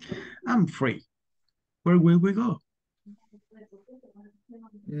 I'm free. Where will we go?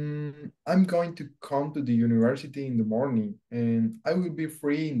 I'm going to come to the university in the morning and I will be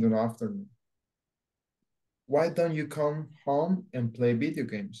free in the afternoon. Why don't you come home and play video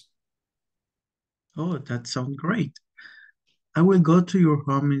games? Oh, that sounds great. I will go to your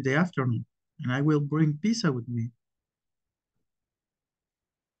home in the afternoon and I will bring pizza with me.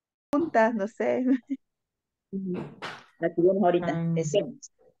 Juntas, no sé. La tuvimos ahorita. Decimos.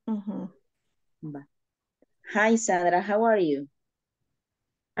 Hi, Sandra. How are you?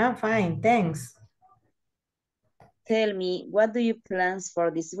 I'm fine, thanks. Tell me, what do you plans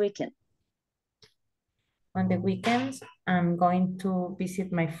for this weekend? On the weekends, I'm going to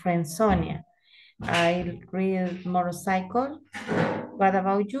visit my friend Sonia. I'll ride motorcycle. What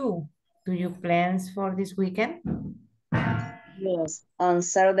about you? Do you plans for this weekend? Yes, on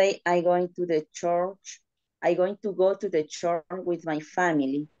Saturday, I'm going to the church. I'm going to go to the church with my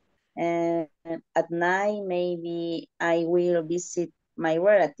family. And at night, maybe I will visit my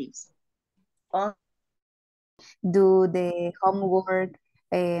relatives. Do the homework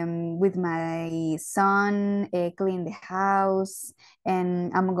with my son, clean the house,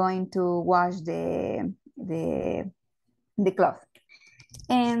 and I'm going to wash the cloth.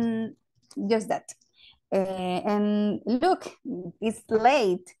 And just that. And look, it's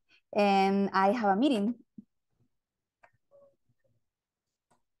late and I have a meeting.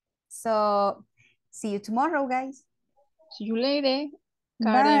 So see you tomorrow, guys. See you later.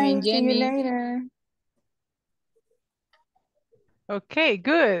 Karen and Jenny. See you later. Okay,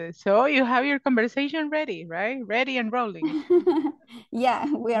 good. So you have your conversation ready, right? Ready and rolling.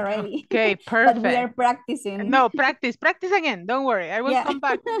 Yeah, we are ready. Okay, perfect. But we are practicing. No, practice again. Don't worry. I will Yeah. come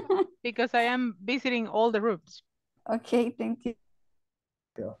back because I am visiting all the rooms. Okay, thank you.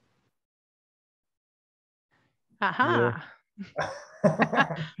 Ajá.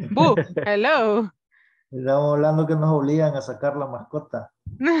 Boo, hello. Estamos hablando que nos obligan a sacar la mascota.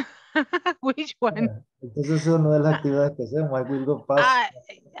 Which one? Entonces es una de las actividades que hacemos. I will go past.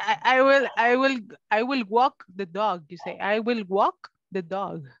 I will walk the dog. You say, I will walk the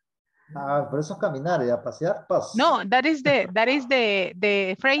dog. Ah, pero eso es caminar y a pasear, pass. No, that is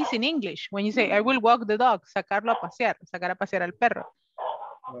the phrase in English. When you say, I will walk the dog, sacarlo a pasear, sacar a pasear al perro.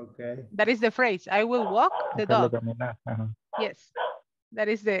 Okay. That is the phrase. I will walk the dog. Caminar. Ajá. Yes, that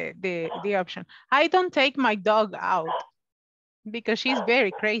is the option. I don't take my dog out because she's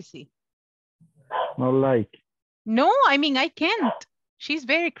very crazy. No like. No, I mean, I can't. She's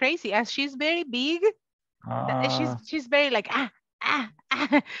very crazy. As she's very big, she's very like,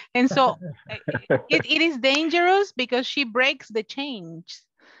 and so it is dangerous because she breaks the chains,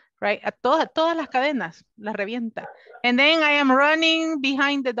 right? A todas las cadenas, las revienta. And then I am running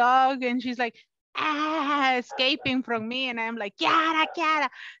behind the dog and she's like, escaping from me. And I'm like, Kiara, Kiara.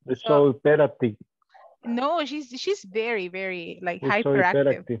 It's so hyperactive. No, she's very, very like It's so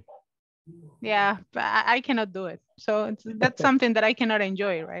hyperactive. hyperactive. Yeah, but I cannot do it. So that's something that I cannot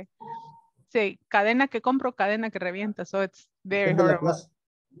enjoy, right? Sí, cadena que compro, cadena que revienta. So it's very horrible.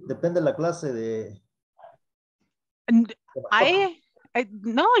 Depende de la clase de...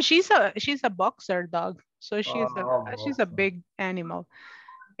 No, she's a boxer dog. So she's a big animal.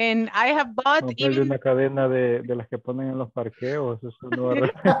 And I have bought No, even... una cadena de las que ponen en los parqueos. Eso no es...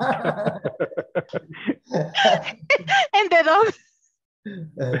 And the dog...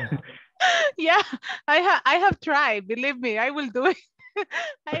 Yeah, I have tried. Believe me, I will do it.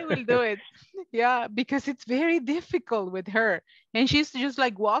 I will do it. Yeah, because it's very difficult with her. And she's just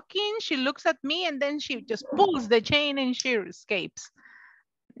like walking. She looks at me and then she just pulls the chain and she escapes.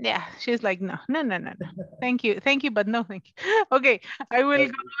 Yeah, she's like, no. Thank you, but no, thank you. Okay, I will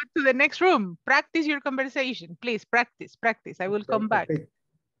go to the next room. Practice your conversation. Please practice. I will come back. Okay.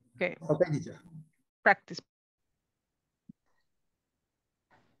 Okay, teacher. Practice.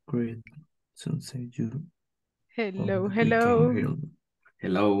 Great. So say you. Hello. Hello.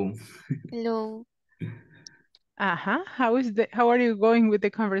 How are you going with the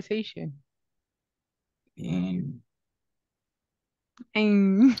conversation? I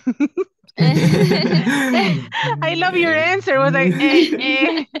love your answer. It was like,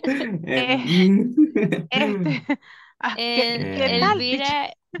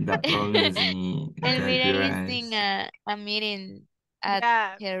 Elvira, That problem is Elvira is in a meeting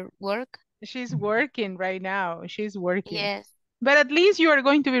at her work. She's working right now. She's working. Yes. But at least you are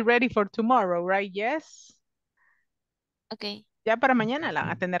going to be ready for tomorrow, right? Yes. Okay. Ya para mañana la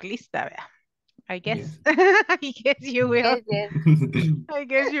van a tener lista, vea. I guess. Yes. I guess you will. Yes. I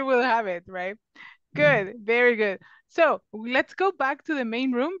guess you will have it, right? Good. Very good. So let's go back to the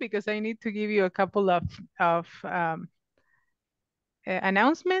main room because I need to give you a couple of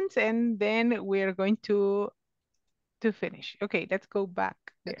announcements and then we're going to finish. Okay, let's go back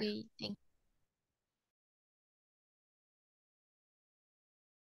there. Okay, thank you.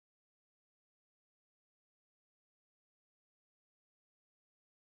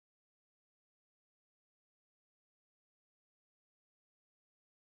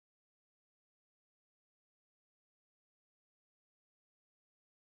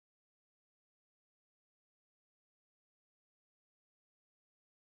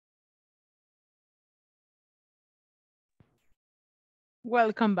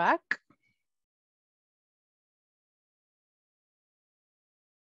 Welcome back.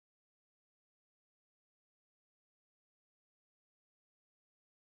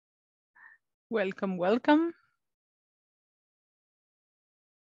 Welcome.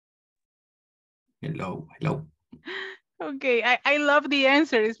 Hello. Okay, I love the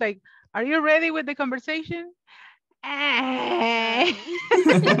answer. It's like, are you ready with the conversation? I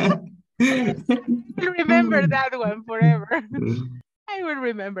will remember that one forever. I will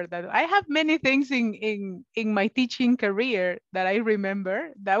remember that. I have many things in my teaching career that I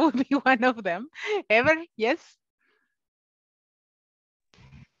remember. That would be one of them. Ever? Yes?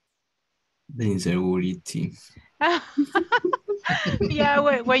 The insecurity.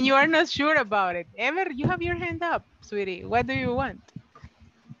 Yeah, when you are not sure about it. Ever, you have your hand up, sweetie. What do you want?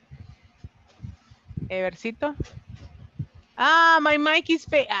 Evercito? My mic is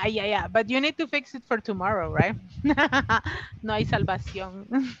yeah. But you need to fix it for tomorrow, right? No hay salvación.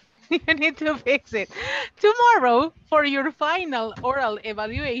 You need to fix it. Tomorrow, for your final oral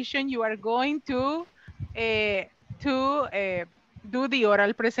evaluation, you are going to do the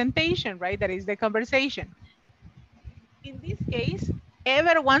oral presentation, right? That is the conversation. In this case,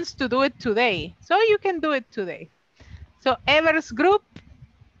 Ever wants to do it today, so you can do it today. So Ever's group,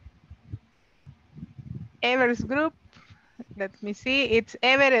 let me see, it's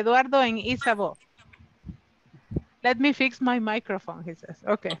Ever, Eduardo, and Isabel. Let me fix my microphone, he says.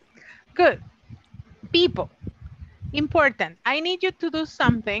 Okay, good. People, important. I need you to do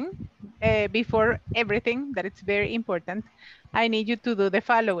something before everything that it's very important. I need you to do the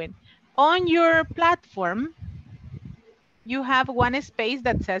following. On your platform, you have one space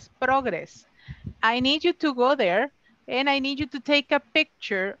that says progress. I need you to go there and I need you to take a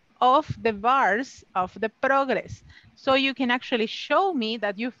picture of the bars of the progress so you can actually show me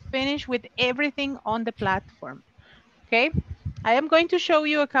that you finished with everything on the platform. Okay, I am going to show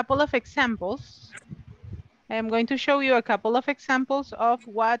you a couple of examples. I am going to show you a couple of examples of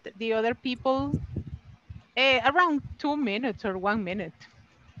what the other people, around 2 minutes or 1 minute.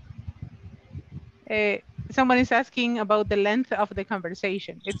 Someone is asking about the length of the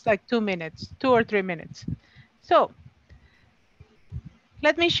conversation. It's like 2 minutes, 2 or 3 minutes. So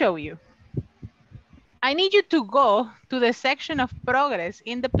let me show you. I need you to go to the section of progress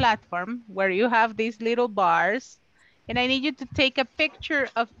in the platform where you have these little bars, and I need you to take a picture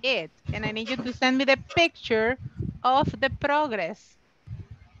of it, and I need you to send me the picture of the progress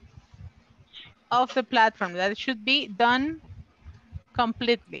of the platform. That should be done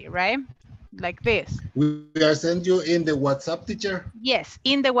completely, right? Like this. We are send you in the WhatsApp, teacher. Yes,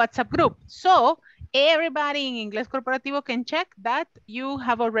 in the WhatsApp group. So everybody in Inglés Corporativo can check that you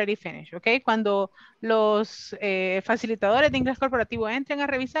have already finished, okay? Cuando los facilitadores de Inglés Corporativo entren a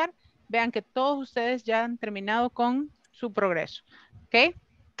revisar, vean que todos ustedes ya han terminado con su progreso, ¿ok?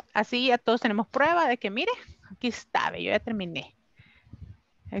 Así ya todos tenemos prueba de que, mire, aquí está, yo ya terminé.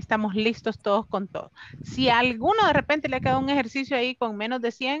 Estamos listos todos con todo. Si a alguno de repente le ha quedado un ejercicio ahí con menos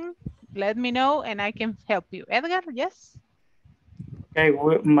de 100, let me know and I can help you. Edgar, yes? Okay,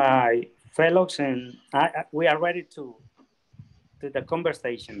 my fellows and we are ready to the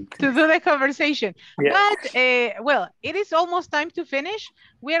conversation. To do the conversation. Yes. But, well, it is almost time to finish.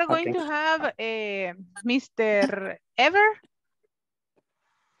 We are going to have Mr. Ever,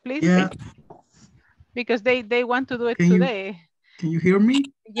 please. Yeah. Because they want to do it today. Can you hear me?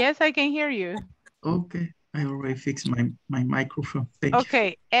 Yes, I can hear you. Okay, I already fixed my microphone. Thank you.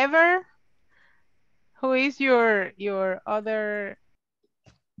 Okay, Ever, who is your other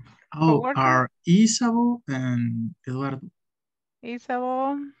coworker? Are Isabel and Eduardo.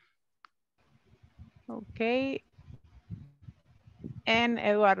 Isabel. Okay. And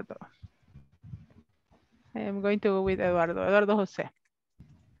Eduardo. I am going to go with Eduardo. Eduardo Jose.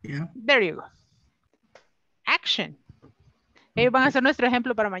 Yeah. There you go. Action. Ellos van a ser nuestro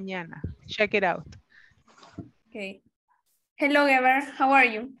ejemplo para mañana. Check it out. Okay. Hello, Ever. How are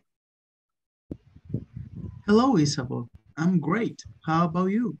you? Hello, Isabel. I'm great. How about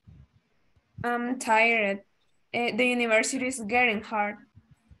you? I'm tired. The university is getting hard.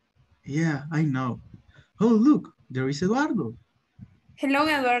 Yeah, I know. Oh, look, there is Eduardo. Hello,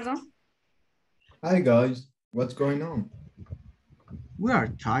 Eduardo. Hi, guys. What's going on? We are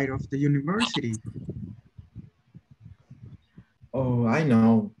tired of the university. Oh, I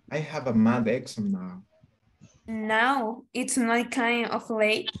know. I have a math exam now. Now, it's not kind of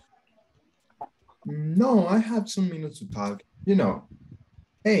late. No, I have some minutes to talk. You know.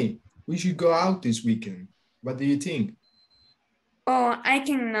 Hey, we should go out this weekend. What do you think? Oh, I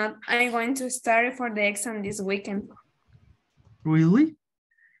cannot. I'm going to study for the exam this weekend. Really?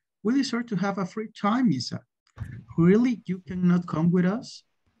 We deserve to have a free time, Isa. Really, you cannot come with us?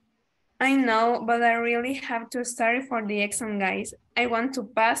 I know, but I really have to study for the exam, guys. I want to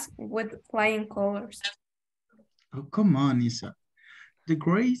pass with flying colors. Oh, come on, Isa. The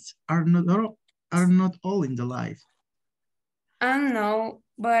grades are not all in the life. I know,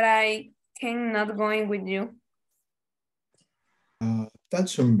 but I cannot go in with you.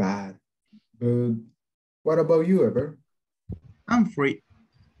 That's so bad. But what about you, Ever? I'm free.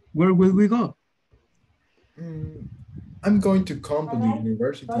 Where will we go? I'm going to come to the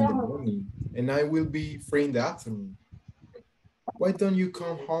university in the morning, and I will be free in the afternoon. Why don't you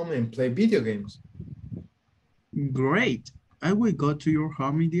come home and play video games? Great. I will go to your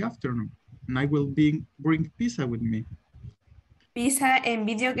home in the afternoon, and I will bring pizza with me. Pizza and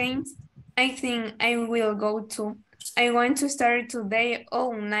video games? I think I will go too. I want to start today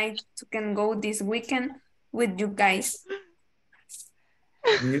all night to can go this weekend with you guys.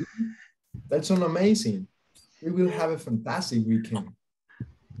 Really? That's so amazing. We will have a fantastic weekend.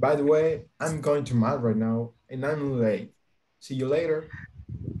 By the way, I'm going to math right now and I'm late. See you later.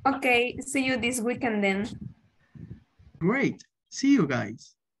 Okay, see you this weekend then. Great. See you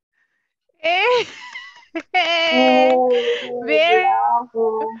guys. Very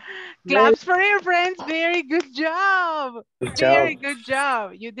claps for your friends. Very good job. Very good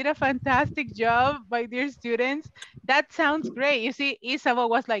job. You did a fantastic job, my dear students. That sounds great. You see, Isabel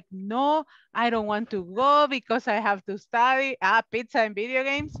was like, no, I don't want to go because I have to study. Pizza and video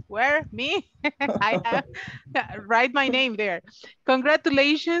games. Where? Me? I have, write my name there.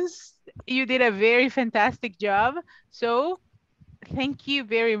 Congratulations. You did a very fantastic job. So thank you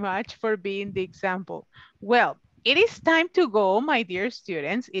very much for being the example. Well, it is time to go, my dear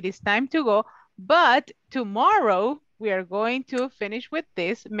students. It is time to go. But tomorrow, we are going to finish with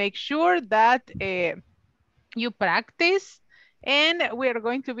this. Make sure that you practice. And we are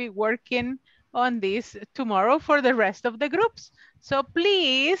going to be working on this tomorrow for the rest of the groups. So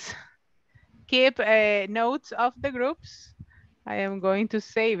please keep notes of the groups. I am going to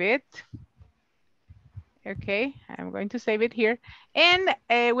save it. Okay, I'm going to save it here. And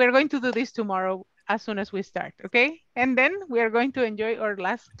we're going to do this tomorrow as soon as we start, okay? And then we are going to enjoy our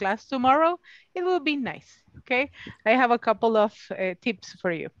last class tomorrow. It will be nice, okay? I have a couple of tips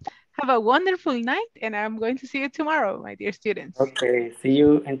for you. Have a wonderful night, and I'm going to see you tomorrow, my dear students. Okay, see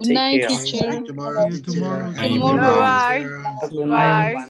you and Good take night, care. teacher. See you tomorrow. Bye-bye. Have a good night, Bye. everyone.